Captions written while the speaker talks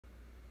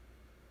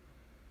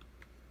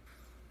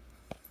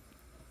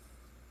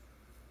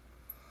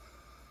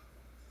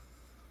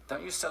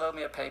Don't you still owe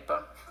me a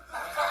paper?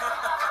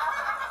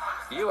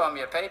 You owe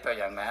me a paper,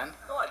 young man.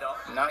 No, I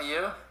don't. Not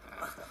you?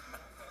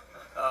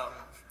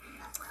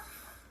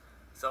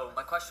 So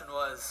my question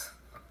was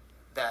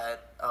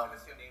that...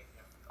 What's your name?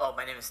 Oh,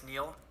 my name is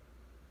Neil.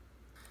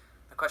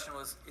 My question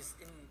was, is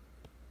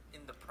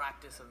in the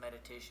practice of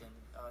meditation,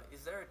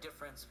 is there a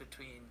difference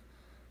between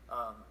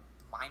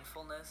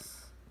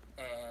mindfulness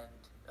and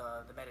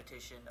the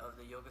meditation of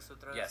the Yoga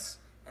Sutras? Yes.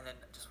 And then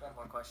just one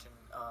more question.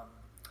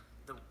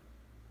 The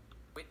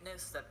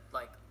witness that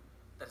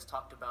is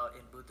talked about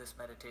in Buddhist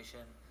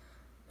meditation,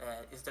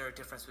 is there a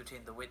difference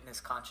between the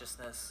witness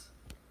consciousness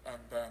and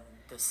then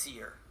the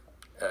seer?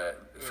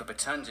 For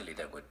Patanjali,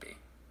 there would be.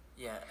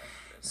 Yeah.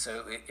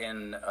 So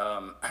in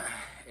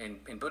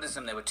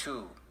Buddhism, there were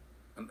two.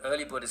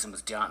 Early Buddhism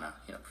was dhyana,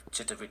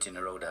 chitta-vritti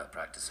nirodha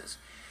practices.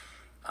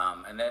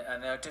 And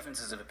there are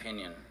differences of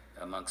opinion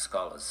among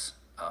scholars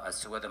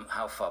as to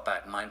how far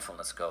back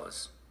mindfulness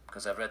goes.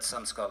 Because I've read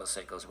some scholars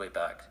say it goes way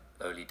back,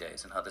 early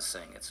days, and others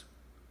saying it's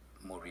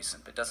more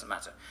recent, but it doesn't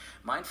matter.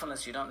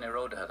 Mindfulness, you don't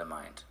nirodha the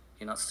mind.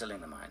 You're not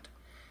stilling the mind.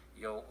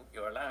 You're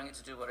allowing it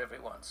to do whatever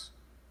it wants,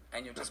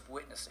 and you're just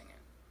witnessing it.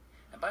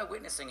 And by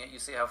witnessing it, you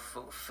see how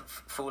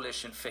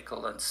foolish and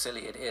fickle and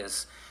silly it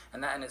is,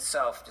 and that in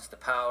itself, just the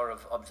power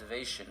of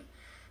observation,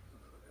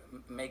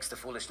 makes the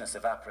foolishness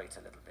evaporate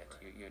a little bit.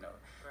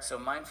 Right. So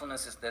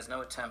mindfulness is, there's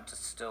no attempt to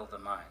still the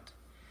mind.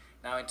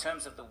 Now, in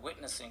terms of the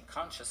witnessing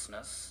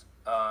consciousness,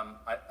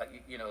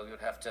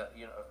 you'd have to,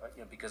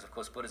 because of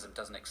course Buddhism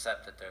doesn't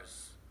accept that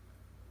there's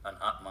an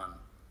Atman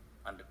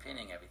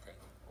underpinning everything,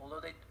 although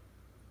they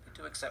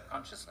do accept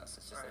consciousness.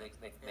 It's just right.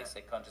 They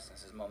say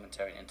consciousness is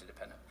momentary and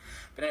interdependent.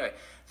 But anyway,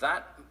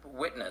 that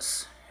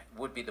witness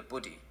would be the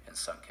buddhi in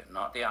Samkhya,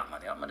 not the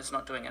Atman. The Atman is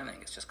not doing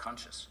anything, it's just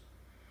conscious.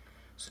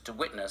 So to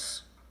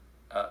witness,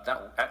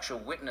 that actual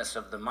witness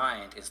of the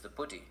mind is the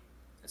buddhi,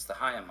 it's the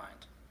higher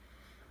mind.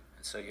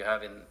 And so you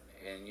have in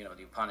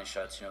the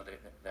Upanishads,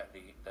 that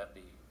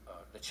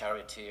the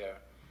charioteer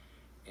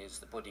is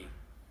the buddhi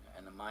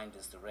and the mind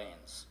is the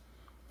reins.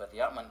 But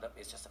the Atman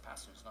is just a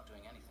passenger, it's not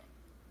doing anything.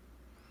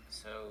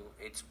 So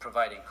it's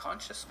providing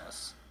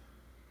consciousness,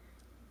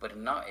 but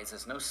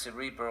there's no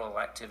cerebral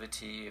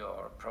activity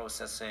or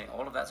processing.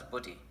 All of that's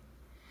buddhi.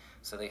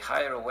 So the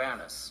higher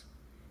awareness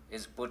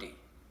is buddhi.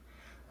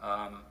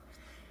 And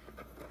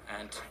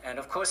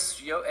of course,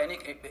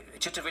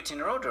 chitta-vritti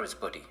nirodha is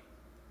buddhi.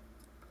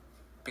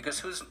 Because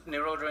who's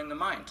nirodhaing the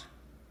mind?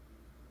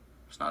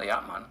 It's not the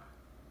Atman.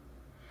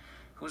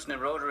 Who's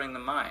nirodhaing the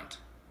mind?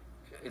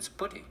 It's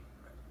buddhi.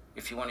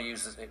 If you want to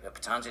use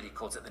Patanjali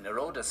calls it the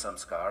Nirodha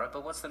Samskara,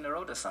 but what's the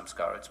Nirodha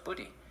Samskara? It's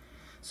buddhi.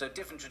 So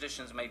different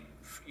traditions may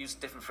use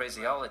different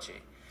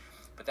phraseology,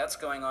 but that's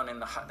going on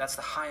that's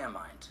the higher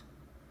mind.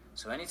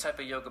 So any type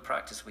of yoga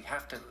practice,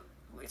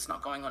 it's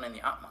not going on in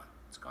the Atman,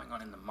 it's going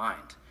on in the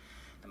mind.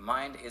 The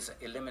mind is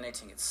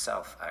eliminating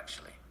itself,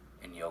 actually,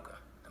 in yoga.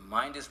 The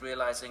mind is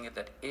realizing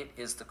that it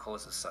is the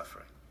cause of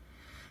suffering,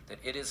 that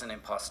it is an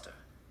imposter.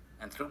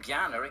 And through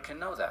jnana, it can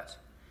know that.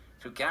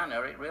 Through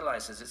jnana, it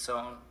realizes its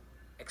own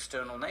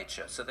external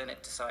nature. So then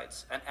it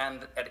decides,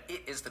 and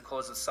it is the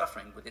cause of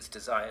suffering with its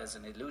desires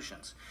and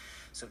illusions.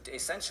 So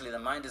essentially, the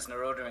mind is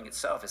nirodhaing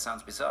itself. It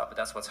sounds bizarre, but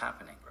that's what's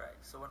happening. Right.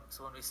 So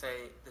when we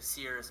say the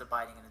seer is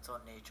abiding in its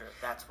own nature,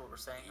 that's what we're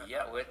saying?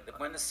 Yeah,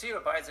 when the seer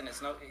abides in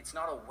it's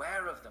not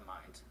aware of the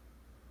mind.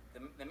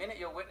 The minute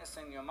you're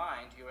witnessing your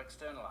mind, you're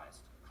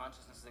externalized.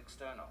 Consciousness is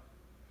external.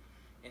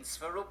 In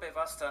svarupa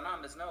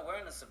vastanam, there's no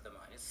awareness of the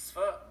mind. It's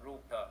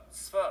svarupa,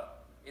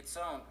 its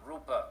own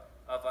rupa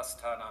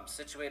avasthanam,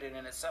 situated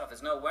in itself.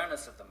 There's no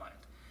awareness of the mind.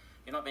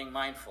 You're not being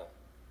mindful.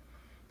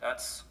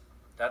 That's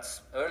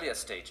earlier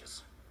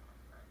stages.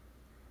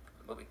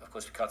 But of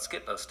course, we can't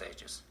skip those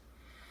stages.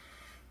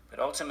 But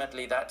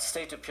ultimately, that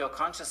state of pure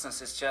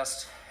consciousness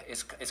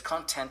is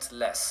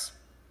content-less.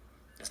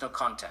 There's no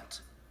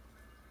content.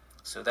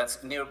 So that's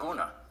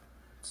nirguna.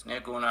 It's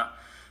nirguna,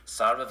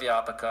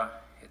 sarva-vyapaka.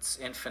 It's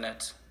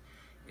infinite.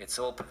 It's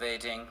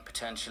all-pervading,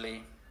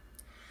 potentially.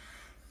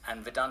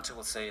 And Vedanta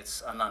will say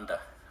it's ananda.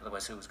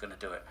 Otherwise, who's going to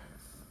do it?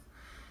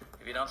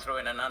 If you don't throw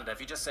in ananda,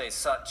 if you just say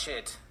sat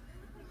chit,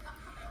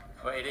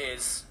 where it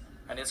is,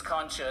 and it's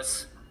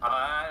conscious,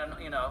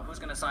 who's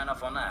going to sign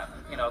off on that?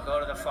 Go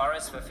to the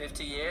forest for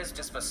 50 years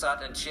just for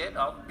sat and chit?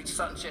 I'll be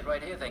sat and chit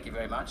right here, thank you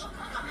very much.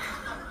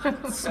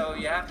 So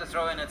you have to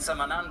throw in some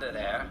ananda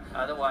there,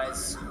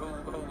 otherwise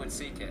who would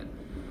seek it?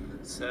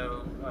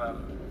 So,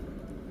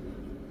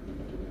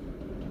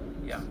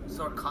 yeah.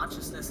 So are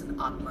consciousness and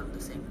Atman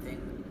the same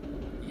thing?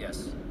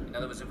 Yes. In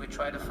other words, if we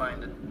try to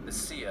find the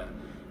seer,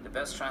 the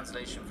best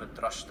translation for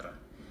drashtra,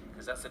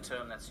 because that's the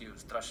term that's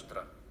used,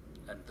 drashtra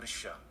and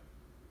drishya,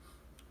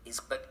 is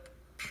but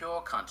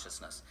pure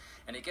consciousness.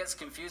 And it gets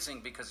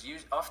confusing because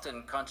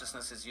often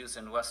consciousness is used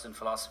in Western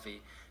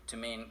philosophy to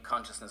mean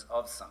consciousness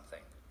of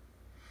something.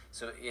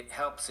 So it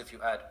helps if you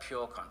add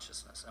pure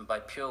consciousness. And by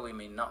pure we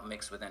mean not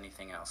mixed with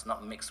anything else,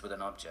 not mixed with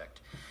an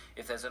object.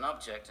 If there's an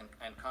object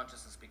and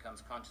consciousness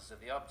becomes conscious of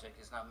the object,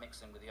 it's now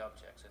mixing with the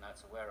object, so now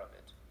it's aware of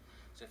it.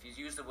 So if you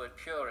use the word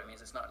pure, it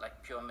means it's not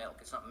like pure milk.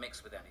 It's not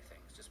mixed with anything.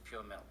 It's just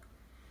pure milk.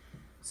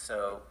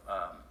 So,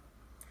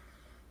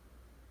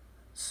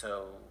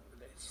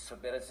 so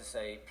better to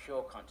say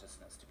pure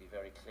consciousness, to be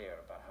very clear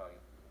about how you...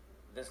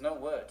 There's no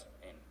word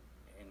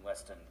in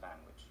Western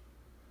language,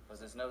 because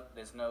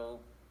there's no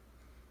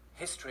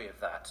history of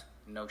that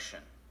notion.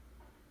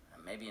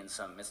 And maybe in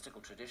some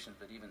mystical traditions,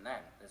 but even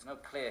then, there's no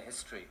clear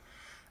history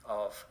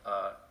of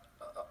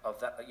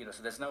that,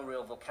 so there's no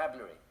real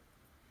vocabulary.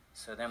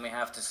 So then we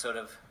have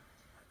to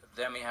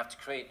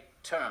create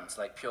terms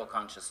like pure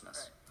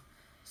consciousness. Right.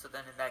 So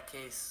then in that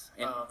case...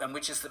 and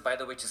which is, by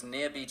the way, which is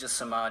Nirbija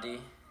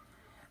Samadhi,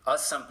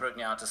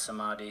 Asampragnata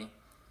Samadhi,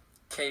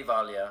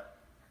 Kaivalya,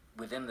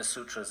 within the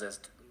sutras as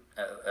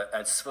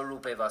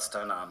Svarupe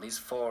Vastanam. These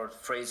 4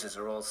 phrases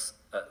are all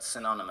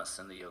synonymous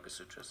in the Yoga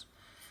Sutras.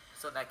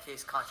 So in that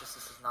case,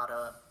 consciousness is not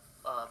a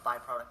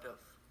byproduct of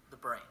the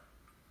brain?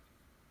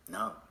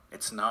 No,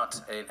 it's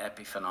not an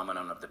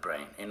epiphenomenon of the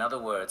brain. In other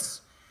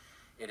words,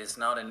 it is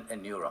not a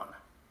neuron.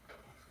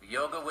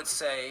 Yoga would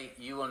say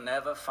you will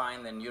never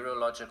find the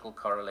neurological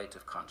correlate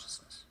of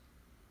consciousness.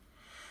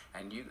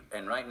 And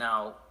right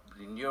now,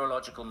 the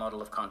neurological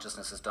model of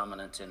consciousness is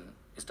dominant in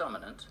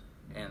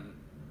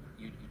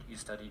you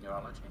study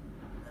neurology?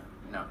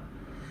 No.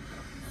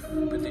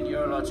 But the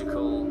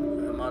neurological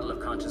model of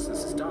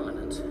consciousness is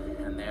dominant,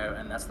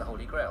 and that's the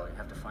Holy Grail. You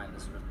have to find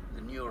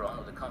the neuron,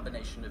 or the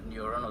combination of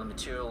neuron, or the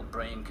material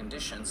brain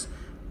conditions,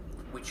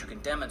 which you can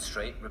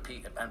demonstrate,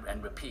 repeat,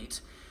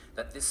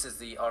 that this is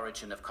the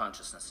origin of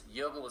consciousness.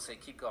 Yoga will say,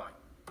 keep going.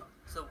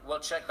 So we'll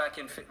check back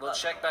in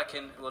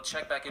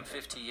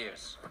 50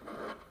 years.